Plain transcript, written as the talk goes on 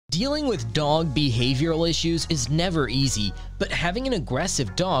Dealing with dog behavioral issues is never easy, but having an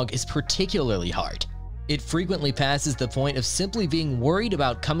aggressive dog is particularly hard. It frequently passes the point of simply being worried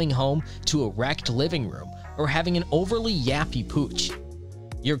about coming home to a wrecked living room or having an overly yappy pooch.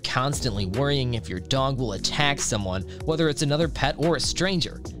 You're constantly worrying if your dog will attack someone, whether it's another pet or a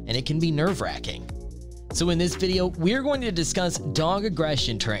stranger, and it can be nerve-wracking. So in this video, we're going to discuss dog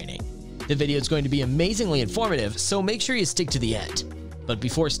aggression training. The video is going to be amazingly informative, so make sure you stick to the end. But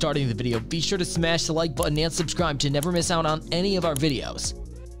before starting the video, be sure to smash the like button and subscribe to never miss out on any of our videos.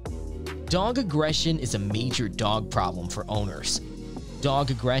 Dog aggression is a major dog problem for owners.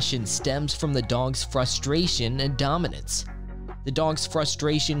 Dog aggression stems from the dog's frustration and dominance. The dog's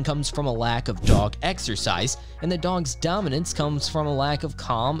frustration comes from a lack of dog exercise, and the dog's dominance comes from a lack of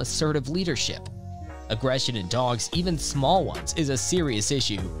calm, assertive leadership. Aggression in dogs, even small ones, is a serious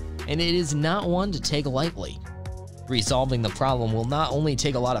issue, and it is not one to take lightly. Resolving the problem will not only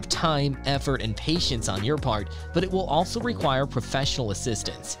take a lot of time, effort, and patience on your part, but it will also require professional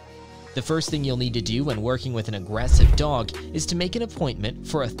assistance. The first thing you'll need to do when working with an aggressive dog is to make an appointment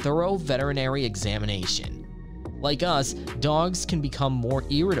for a thorough veterinary examination. Like us, dogs can become more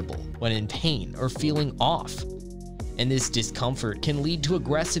irritable when in pain or feeling off, and this discomfort can lead to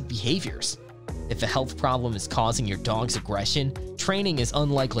aggressive behaviors. If a health problem is causing your dog's aggression, training is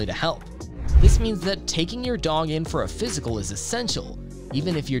unlikely to help. This means that taking your dog in for a physical is essential,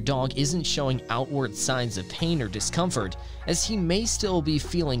 even if your dog isn't showing outward signs of pain or discomfort, as he may still be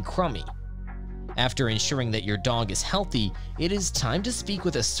feeling crummy. After ensuring that your dog is healthy, it is time to speak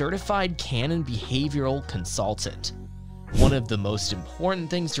with a certified canine behavioral consultant. One of the most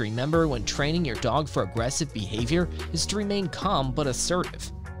important things to remember when training your dog for aggressive behavior is to remain calm but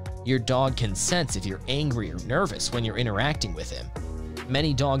assertive. Your dog can sense if you're angry or nervous when you're interacting with him.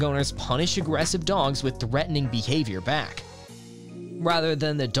 Many dog owners punish aggressive dogs with threatening behavior back. Rather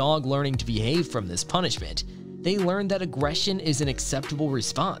than the dog learning to behave from this punishment, they learn that aggression is an acceptable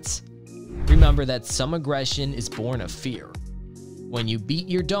response. Remember that some aggression is born of fear. When you beat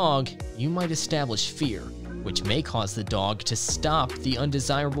your dog, you might establish fear, which may cause the dog to stop the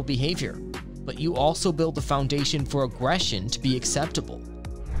undesirable behavior, but you also build the foundation for aggression to be acceptable.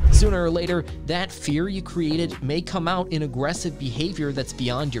 Sooner or later, that fear you created may come out in aggressive behavior that's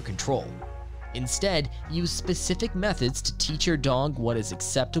beyond your control. Instead, use specific methods to teach your dog what is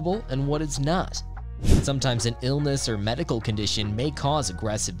acceptable and what is not. Sometimes an illness or medical condition may cause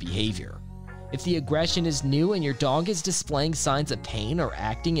aggressive behavior. If the aggression is new and your dog is displaying signs of pain or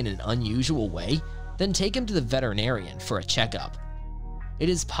acting in an unusual way, then take him to the veterinarian for a checkup. It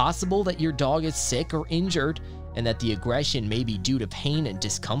is possible that your dog is sick or injured, and that the aggression may be due to pain and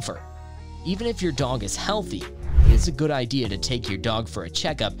discomfort. Even if your dog is healthy, it is a good idea to take your dog for a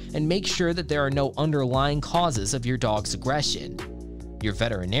checkup and make sure that there are no underlying causes of your dog's aggression. Your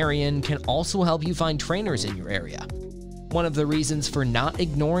veterinarian can also help you find trainers in your area. One of the reasons for not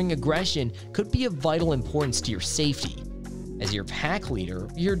ignoring aggression could be of vital importance to your safety. As your pack leader,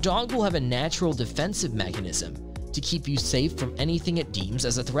 your dog will have a natural defensive mechanism to keep you safe from anything it deems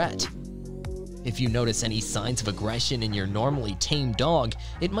as a threat. If you notice any signs of aggression in your normally tame dog,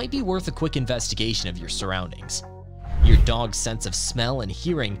 it might be worth a quick investigation of your surroundings. Your dog's sense of smell and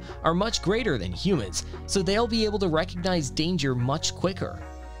hearing are much greater than humans, so they'll be able to recognize danger much quicker.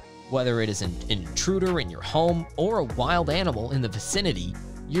 Whether it is an intruder in your home or a wild animal in the vicinity,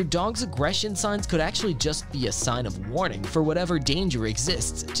 your dog's aggression signs could actually just be a sign of warning for whatever danger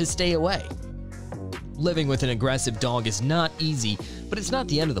exists to stay away. Living with an aggressive dog is not easy, but it's not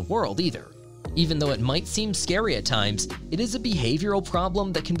the end of the world either. Even though it might seem scary at times, it is a behavioral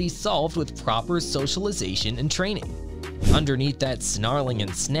problem that can be solved with proper socialization and training. Underneath that snarling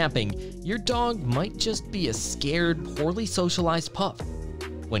and snapping, your dog might just be a scared, poorly socialized pup.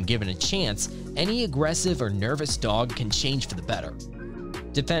 When given a chance, any aggressive or nervous dog can change for the better.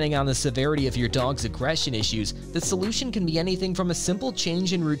 Depending on the severity of your dog's aggression issues, the solution can be anything from a simple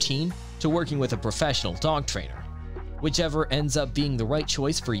change in routine to working with a professional dog trainer. Whichever ends up being the right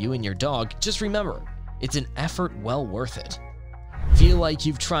choice for you and your dog, just remember, it's an effort well worth it. Feel like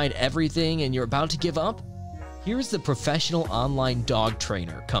you've tried everything and you're about to give up? Here's the professional online dog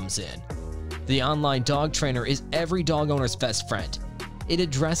trainer comes in. The online dog trainer is every dog owner's best friend. It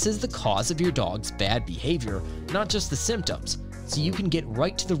addresses the cause of your dog's bad behavior, not just the symptoms, so you can get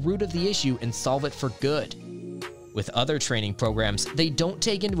right to the root of the issue and solve it for good. With other training programs, they don't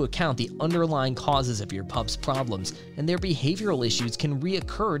take into account the underlying causes of your pup's problems, and their behavioral issues can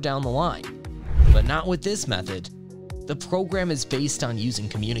reoccur down the line. But not with this method. The program is based on using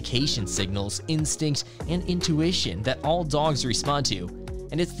communication signals, instinct, and intuition that all dogs respond to,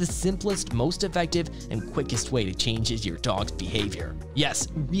 and it's the simplest, most effective, and quickest way to change your dog's behavior. Yes,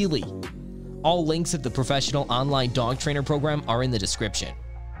 really. All links of the professional online dog trainer program are in the description.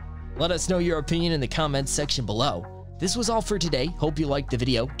 Let us know your opinion in the comments section below. This was all for today. Hope you liked the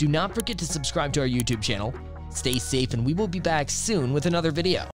video. Do not forget to subscribe to our YouTube channel. Stay safe, and we will be back soon with another video.